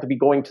time doesn't have to be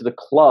going to the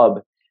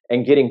club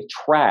and getting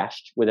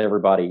trashed with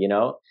everybody,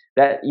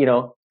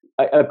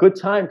 a good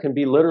time can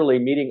be literally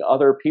meeting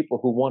other people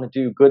who want to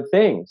do good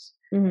things,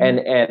 mm-hmm.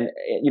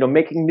 and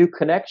making new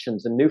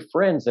connections and new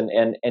friends,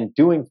 and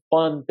doing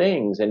fun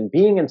things and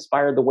being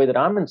inspired the way that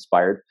I'm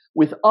inspired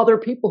with other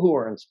people who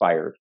are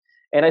inspired.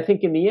 And I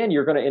think in the end,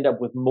 you're going to end up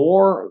with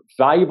more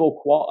valuable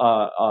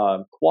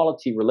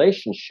quality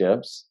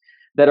relationships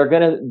that are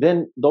going to,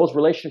 then those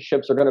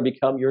relationships are going to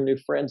become your new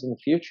friends in the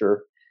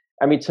future.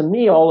 I mean, to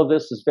me, all of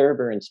this is very,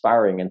 very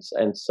inspiring.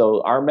 And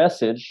so our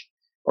message,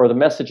 or the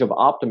message of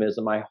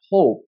optimism, I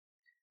hope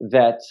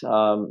that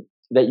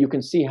that you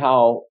can see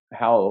how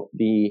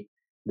the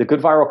good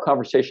viral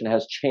conversation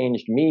has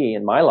changed me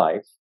in my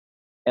life,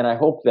 and I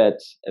hope that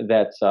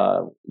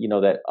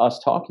us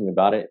talking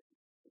about it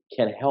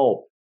can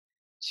help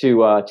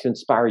to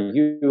inspire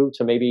you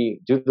to maybe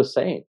do the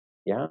same.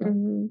 Yeah.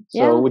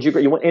 Yeah. So, would you?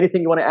 You want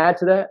anything you want to add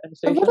to that, A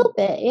Anastasia? little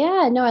bit.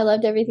 Yeah. No, I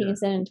loved everything Yeah. you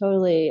said and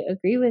totally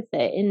agree with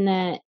it. In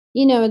that,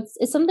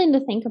 it's something to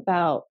think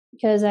about,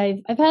 because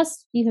I've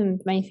asked even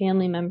my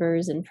family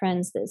members and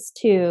friends this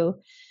too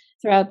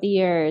throughout the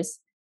years.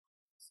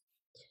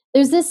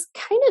 There's this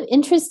kind of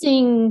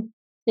interesting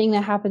thing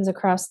that happens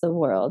across the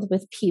world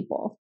with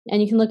people.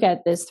 And you can look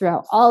at this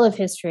throughout all of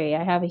history.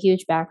 I have a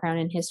huge background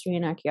in history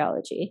and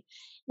archaeology.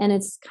 And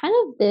it's kind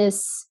of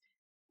this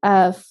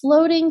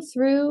floating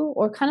through,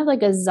 or kind of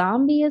like a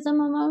zombieism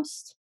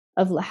almost,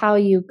 of how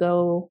you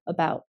go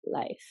about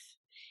life.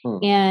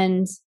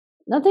 And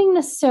nothing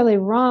necessarily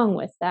wrong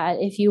with that.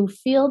 If you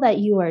feel that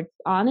you are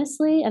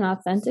honestly and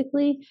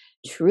authentically,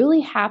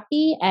 truly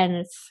happy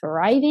and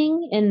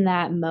thriving in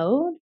that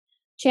mode,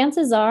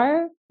 chances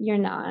are you're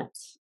not.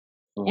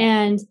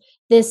 And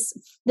this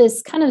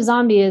kind of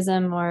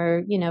zombieism,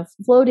 or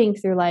floating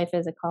through life,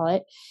 as I call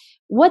it,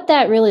 what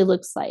that really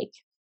looks like: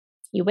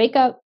 you wake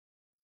up,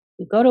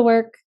 you go to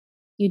work,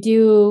 you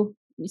do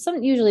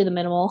usually the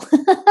minimal,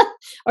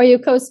 or you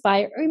coast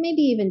by, or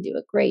maybe even do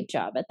a great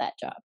job at that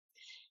job.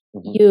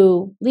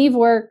 You leave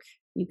work,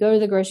 you go to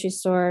the grocery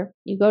store,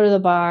 you go to the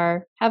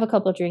bar, have a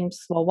couple of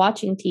drinks while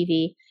watching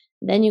TV,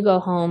 then you go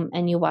home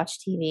and you watch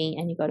TV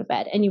and you go to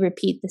bed, and you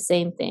repeat the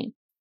same thing.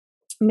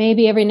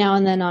 Maybe every now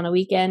and then on a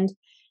weekend,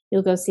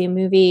 you'll go see a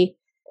movie,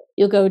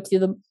 you'll go to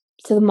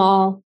the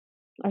mall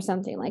or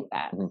something like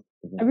that.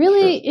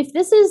 Really, if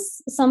this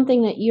is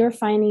something that you're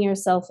finding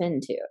yourself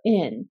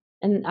in,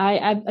 and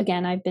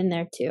I've been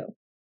there too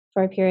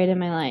for a period in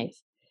my life.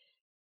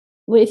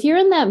 If you're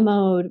in that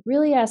mode,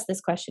 really ask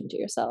this question to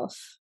yourself: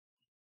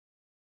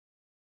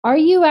 are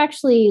you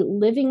actually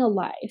living a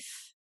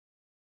life,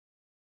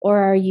 or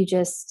are you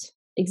just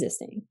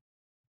existing?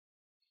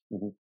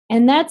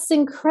 And that's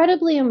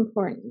incredibly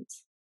important,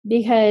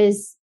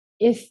 because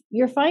if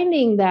you're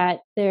finding that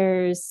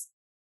there's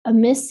a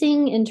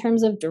missing in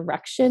terms of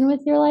direction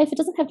with your life, it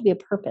doesn't have to be a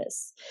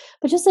purpose,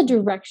 but just a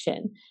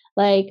direction.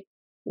 Like,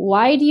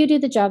 why do you do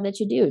the job that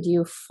you do? Do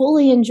you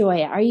fully enjoy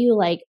it? Are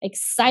you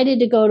excited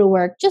to go to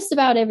work just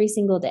about every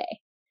single day?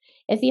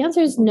 If the answer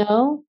is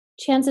no,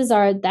 chances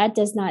are that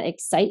does not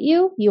excite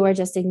you. You are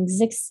just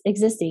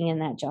existing in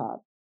that job.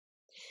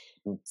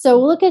 So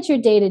look at your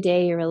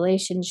day-to-day, your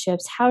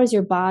relationships. How is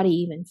your body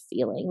even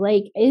feeling?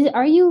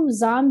 Are you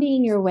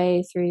zombieing your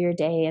way through your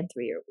day and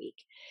through your week?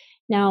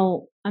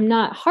 Now, I'm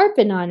not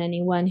harping on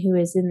anyone who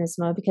is in this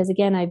mode, because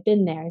again, I've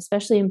been there,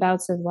 especially in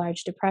bouts of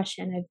large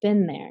depression. I've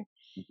been there.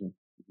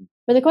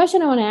 But the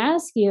question I want to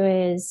ask you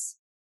is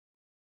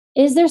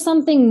there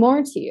something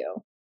more to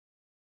you?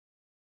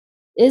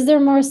 Is there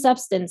more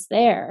substance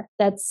there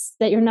that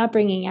you're not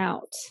bringing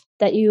out?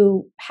 That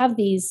you have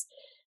these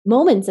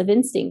moments of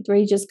instinct where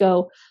you just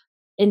go,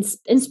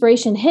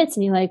 inspiration hits,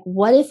 and you're like,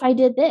 what if I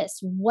did this?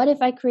 What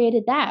if I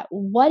created that?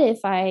 What if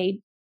I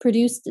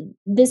produced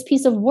this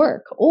piece of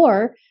work?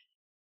 Or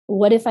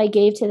what if I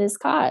gave to this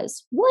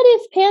cause? What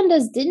if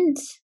pandas didn't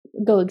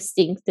go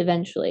extinct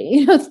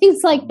eventually?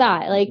 Things like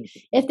that.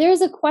 If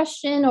there's a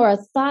question or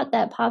a thought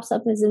that pops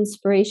up as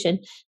inspiration,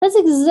 that's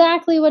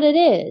exactly what it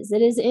is.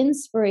 It is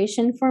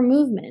inspiration for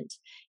movement.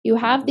 You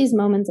have these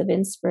moments of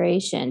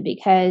inspiration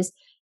because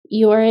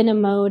you're in a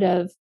mode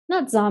of,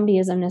 not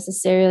zombieism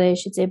necessarily, I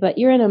should say, but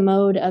you're in a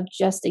mode of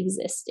just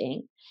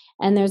existing.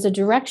 And there's a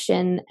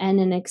direction and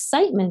an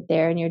excitement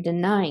there, and you're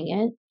denying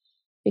it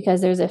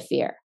because there's a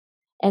fear.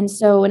 And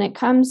so when it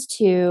comes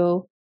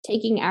to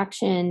taking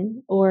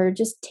action, or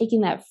just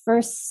taking that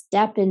first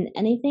step in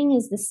anything,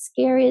 is the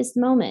scariest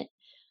moment.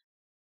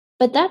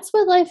 But that's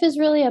what life is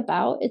really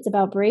about. It's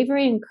about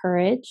bravery and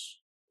courage.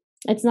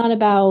 It's not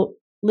about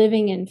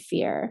living in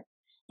fear.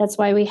 That's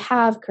why we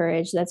have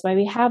courage. That's why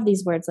we have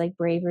these words like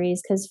bravery,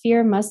 is because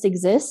fear must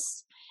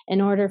exist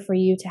in order for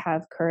you to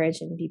have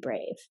courage and be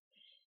brave.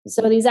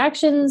 So these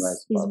actions,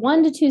 these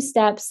 1 to 2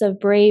 steps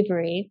of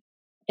bravery,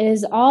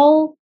 is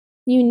all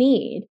you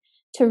need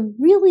to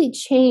really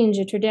change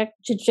a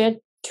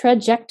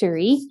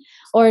trajectory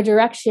or a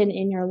direction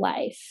in your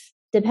life,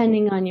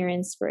 depending on your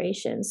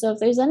inspiration. So if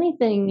there's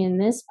anything in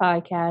this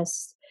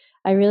podcast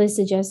I really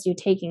suggest you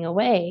taking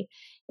away,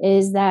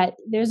 is that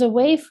there's a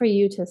way for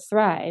you to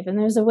thrive, and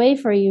there's a way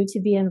for you to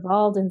be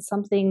involved in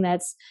something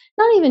that's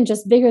not even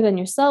just bigger than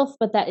yourself,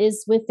 but that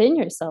is within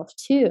yourself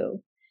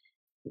too.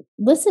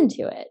 Listen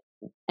to it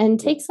and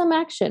take some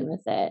action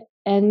with it,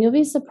 and you'll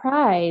be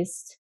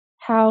surprised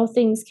how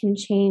things can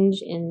change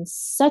in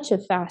such a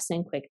fast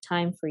and quick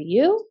time for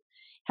you,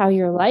 how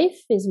your life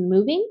is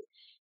moving.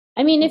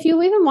 I mean, if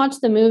you even watch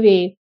the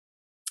movie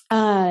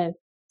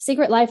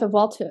Secret Life of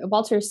Walter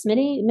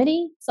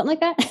Mitty, something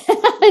like that.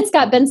 It's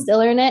got Ben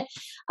Stiller in it.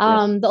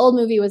 The old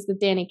movie was with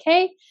Danny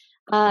Kaye.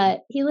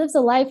 he lives a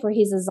life where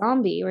he's a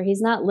zombie, where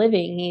he's not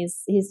living,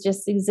 he's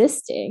just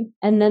existing.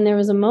 And then there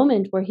was a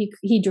moment where he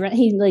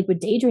like would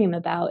daydream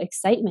about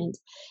excitement,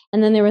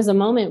 and then there was a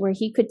moment where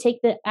he could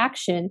take the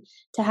action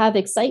to have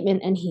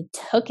excitement, and he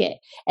took it,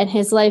 and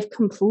his life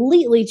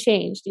completely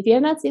changed. If you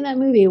have not seen that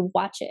movie,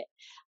 watch it.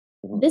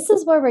 This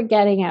is where we're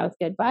getting at with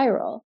Good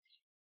Viral.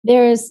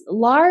 There's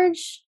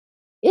large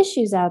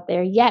issues out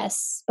there,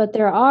 yes, but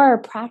there are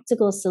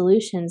practical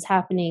solutions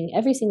happening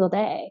every single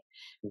day.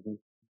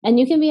 And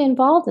you can be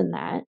involved in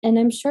that. And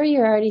I'm sure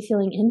you're already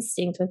feeling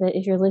instinct with it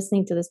if you're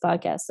listening to this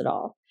podcast at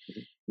all.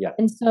 Yeah.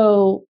 And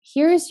so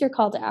here's your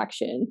call to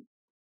action.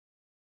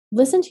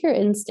 Listen to your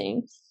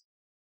instincts.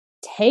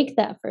 Take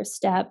that first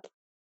step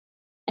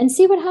and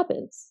see what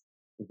happens.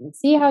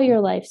 See how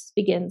your life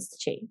begins to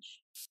change.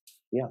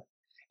 Yeah.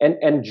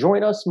 And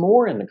join us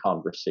more in the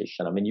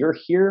conversation. I mean, you're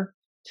here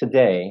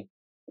today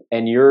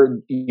and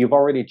you've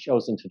already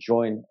chosen to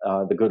join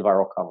the Good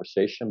Viral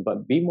conversation,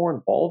 but be more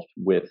involved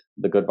with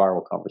the Good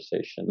Viral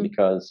conversation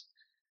because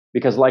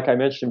like I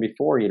mentioned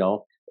before, you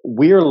know,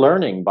 we're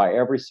learning by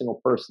every single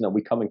person that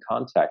we come in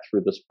contact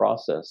through this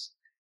process.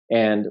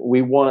 And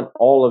we want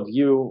all of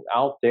you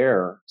out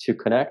there to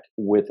connect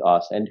with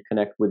us and to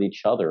connect with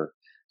each other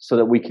so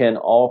that we can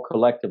all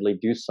collectively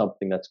do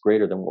something that's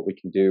greater than what we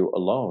can do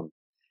alone.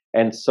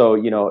 And so,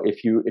 you know,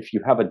 if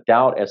you have a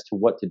doubt as to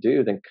what to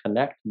do, then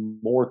connect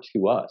more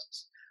to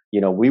us.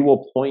 You know, we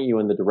will point you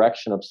in the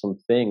direction of some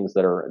things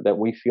that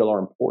we feel are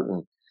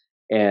important,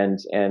 and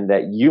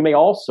that you may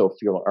also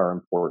feel are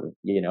important.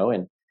 You know,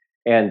 and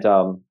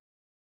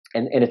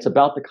it's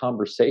about the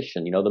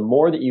conversation. You know, the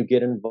more that you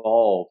get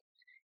involved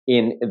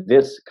in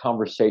this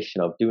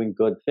conversation of doing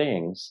good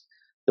things,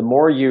 the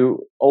more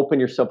you open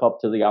yourself up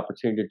to the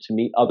opportunity to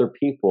meet other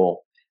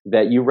people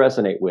that you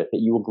resonate with, that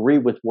you agree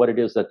with what it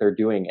is that they're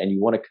doing, and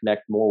you want to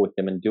connect more with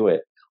them and do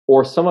it.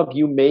 Or some of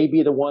you may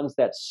be the ones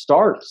that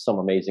start some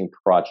amazing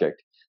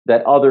project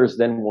that others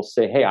then will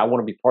say, hey, I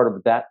want to be part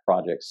of that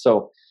project.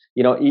 So,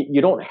 you know,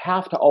 you don't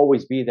have to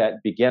always be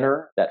that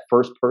beginner, that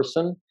first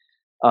person,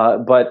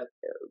 but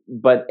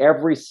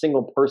every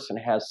single person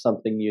has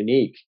something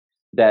unique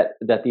that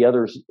the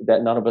others,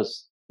 that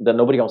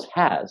nobody else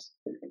has.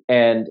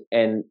 And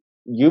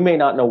you may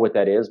not know what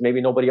that is.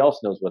 Maybe nobody else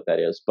knows what that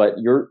is, but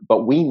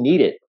we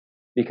need it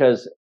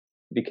because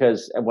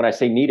when I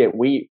say need it,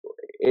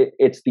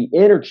 it's the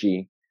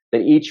energy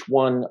that each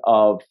one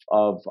of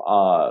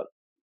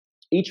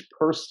each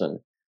person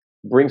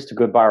brings to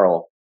Good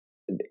Viral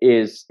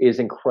is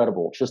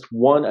incredible. Just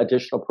one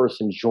additional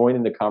person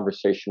joining the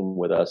conversation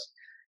with us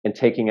and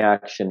taking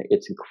action.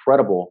 It's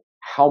incredible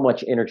how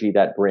much energy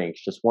that brings.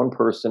 Just one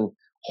person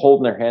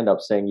holding their hand up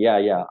saying,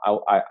 yeah,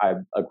 I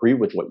agree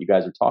with what you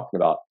guys are talking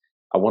about.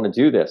 I want to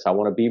do this. I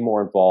want to be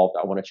more involved.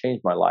 I want to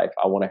change my life.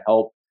 I want to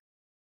help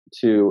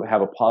to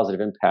have a positive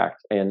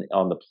impact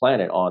on the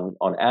planet, on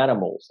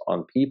animals,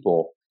 on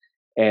people.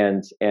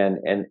 And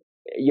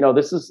you know,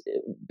 this is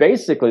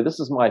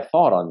my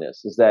thought on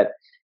this, is that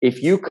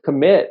if you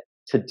commit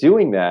to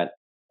doing that,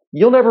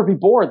 you'll never be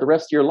bored the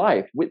rest of your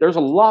life. There's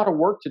a lot of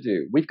work to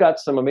do. We've got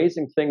some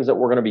amazing things that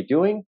we're going to be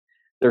doing.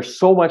 There's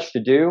so much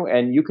to do,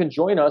 and you can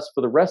join us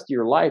for the rest of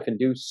your life and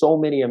do so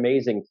many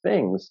amazing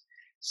things.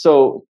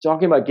 So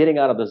talking about getting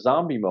out of the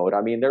zombie mode,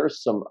 I mean,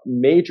 there's some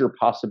major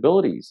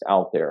possibilities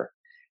out there,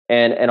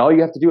 and all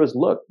you have to do is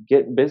look,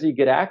 get busy,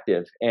 get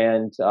active,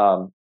 and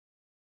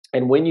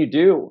when you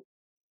do,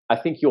 I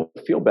think you'll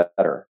feel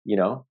better, you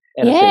know.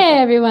 And yeah,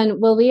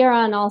 everyone. Well, we are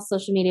on all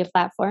social media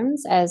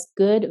platforms as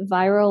Good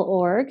Viral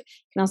Org. You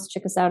can also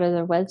check us out at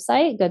our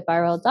website,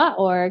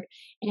 goodviral.org,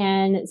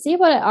 and see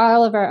what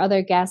all of our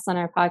other guests on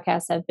our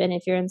podcast have been.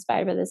 If you're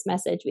inspired by this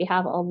message, we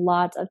have a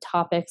lot of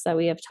topics that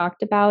we have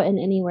talked about, and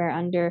anywhere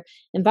under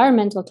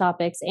environmental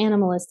topics,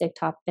 animalistic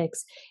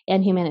topics,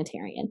 and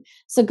humanitarian.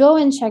 So go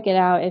and check it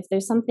out. If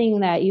there's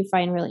something that you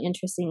find really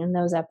interesting in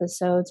those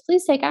episodes,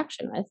 please take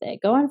action with it.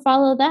 Go and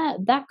follow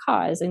that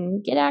cause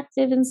and get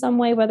active in some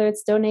way, whether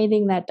it's donating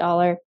that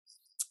dollar,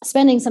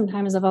 spending some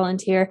time as a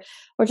volunteer,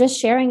 or just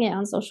sharing it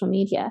on social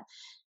media.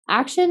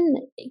 Action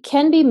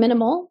can be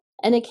minimal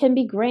and it can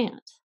be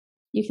grand.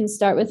 You can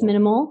start with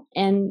minimal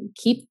and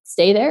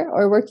stay there,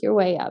 or work your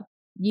way up.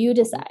 You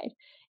decide.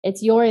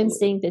 It's your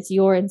instinct. It's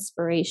your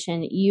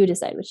inspiration. You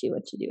decide what you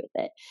want to do with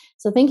it.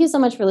 So thank you so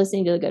much for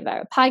listening to the Good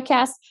Viral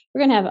podcast.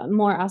 We're going to have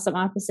more awesome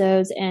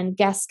episodes and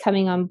guests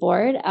coming on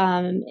board,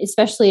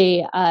 especially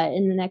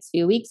in the next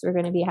few weeks. We're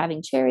going to be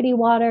having Charity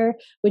Water,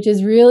 which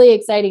is really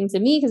exciting to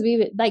me because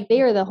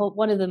they are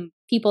one of the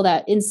people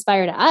that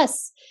inspired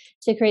us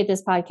to create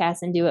this podcast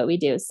and do what we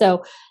do.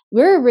 So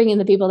we're bringing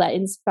the people that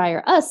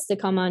inspire us to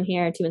come on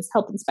here to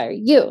help inspire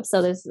you.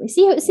 So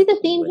see the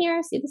theme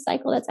here, see the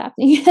cycle that's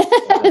happening.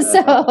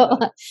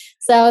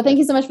 So thank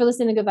you so much for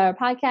listening to Good Viral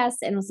Podcast,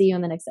 and we'll see you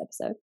in the next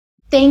episode.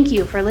 Thank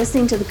you for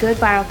listening to the Good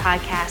Viral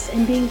Podcast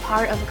and being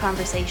part of a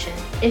conversation.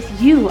 If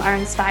you are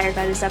inspired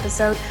by this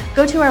episode,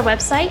 go to our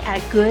website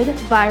at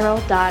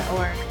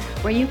goodviral.org,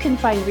 where you can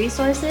find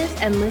resources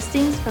and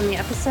listings from the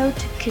episode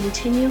to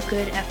continue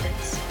good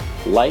efforts.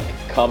 Like,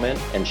 comment,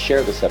 and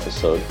share this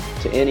episode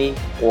to any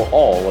or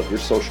all of your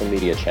social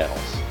media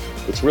channels.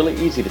 It's really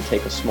easy to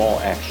take a small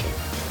action,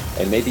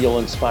 and maybe you'll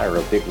inspire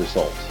a big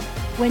result.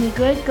 When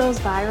good goes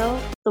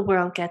viral, the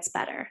world gets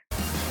better.